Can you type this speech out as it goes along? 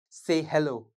Say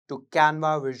hello to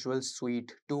Canva Visual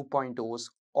Suite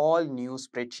 2.0's all new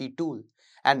spreadsheet tool.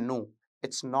 And no,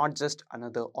 it's not just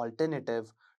another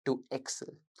alternative to Excel.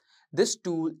 This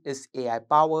tool is AI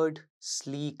powered,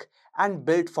 sleek, and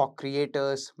built for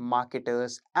creators,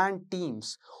 marketers, and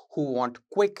teams who want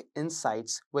quick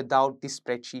insights without the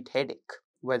spreadsheet headache.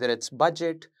 Whether it's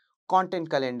budget, content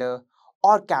calendar,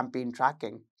 or campaign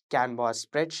tracking, Canva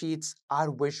spreadsheets are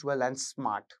visual and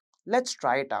smart. Let's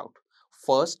try it out.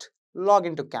 First, log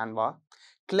into Canva,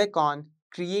 click on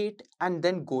Create, and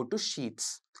then go to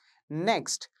Sheets.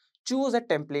 Next, choose a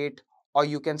template or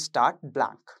you can start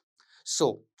blank.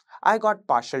 So, I got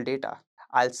partial data.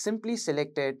 I'll simply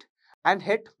select it and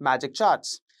hit Magic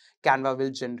Charts. Canva will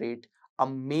generate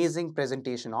amazing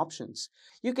presentation options.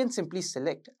 You can simply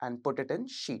select and put it in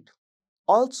Sheet.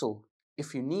 Also,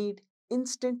 if you need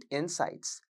instant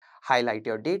insights, highlight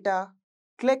your data,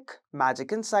 click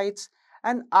Magic Insights,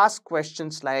 and ask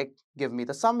questions like give me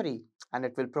the summary, and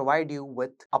it will provide you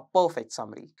with a perfect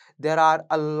summary. There are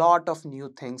a lot of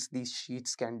new things these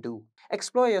sheets can do.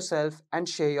 Explore yourself and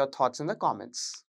share your thoughts in the comments.